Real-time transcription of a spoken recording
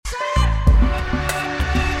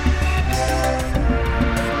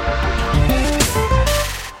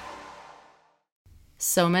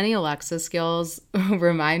So many Alexa skills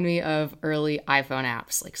remind me of early iPhone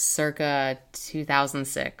apps, like circa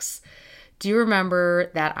 2006. Do you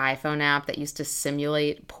remember that iPhone app that used to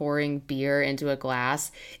simulate pouring beer into a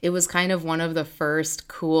glass? It was kind of one of the first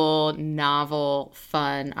cool, novel,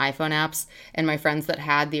 fun iPhone apps. And my friends that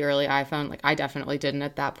had the early iPhone, like I definitely didn't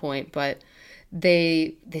at that point, but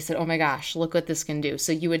they said, "Oh my gosh, look what this can do."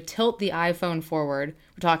 So you would tilt the iPhone forward.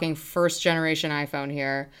 We're talking first generation iPhone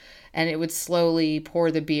here. And it would slowly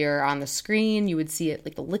pour the beer on the screen. You would see it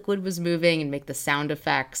like the liquid was moving and make the sound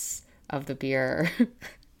effects of the beer.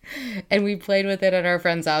 And we played with it at our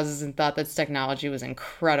friends' houses and thought this technology was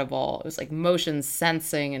incredible. It was like motion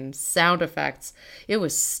sensing and sound effects. It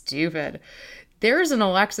was stupid. There's an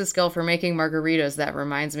Alexa skill for making margaritas that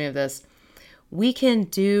reminds me of this. We can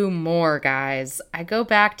do more, guys. I go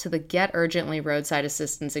back to the Get Urgently roadside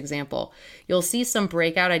assistance example. You'll see some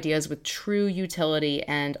breakout ideas with true utility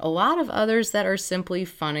and a lot of others that are simply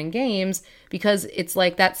fun and games because it's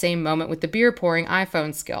like that same moment with the beer pouring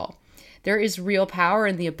iPhone skill. There is real power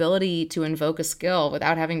in the ability to invoke a skill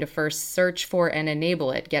without having to first search for and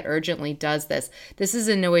enable it. Get Urgently does this. This is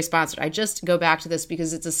in no way sponsored. I just go back to this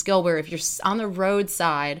because it's a skill where if you're on the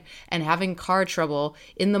roadside and having car trouble,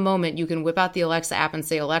 in the moment you can whip out the Alexa app and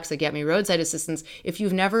say, "Alexa, get me roadside assistance." If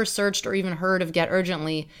you've never searched or even heard of Get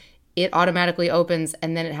Urgently, it automatically opens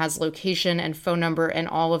and then it has location and phone number and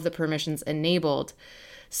all of the permissions enabled.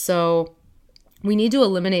 So we need to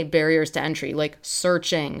eliminate barriers to entry, like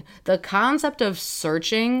searching. The concept of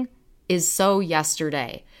searching is so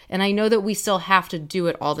yesterday. And I know that we still have to do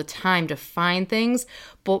it all the time to find things,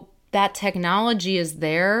 but that technology is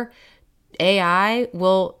there. AI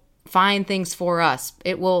will find things for us.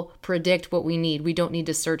 It will predict what we need. We don't need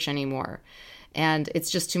to search anymore. And it's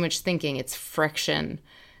just too much thinking. It's friction.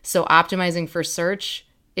 So optimizing for search,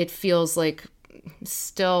 it feels like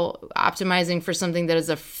still optimizing for something that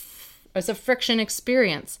is it's a friction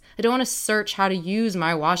experience. I don't want to search how to use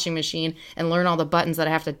my washing machine and learn all the buttons that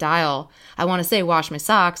I have to dial. I want to say wash my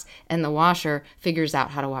socks, and the washer figures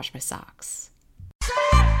out how to wash my socks.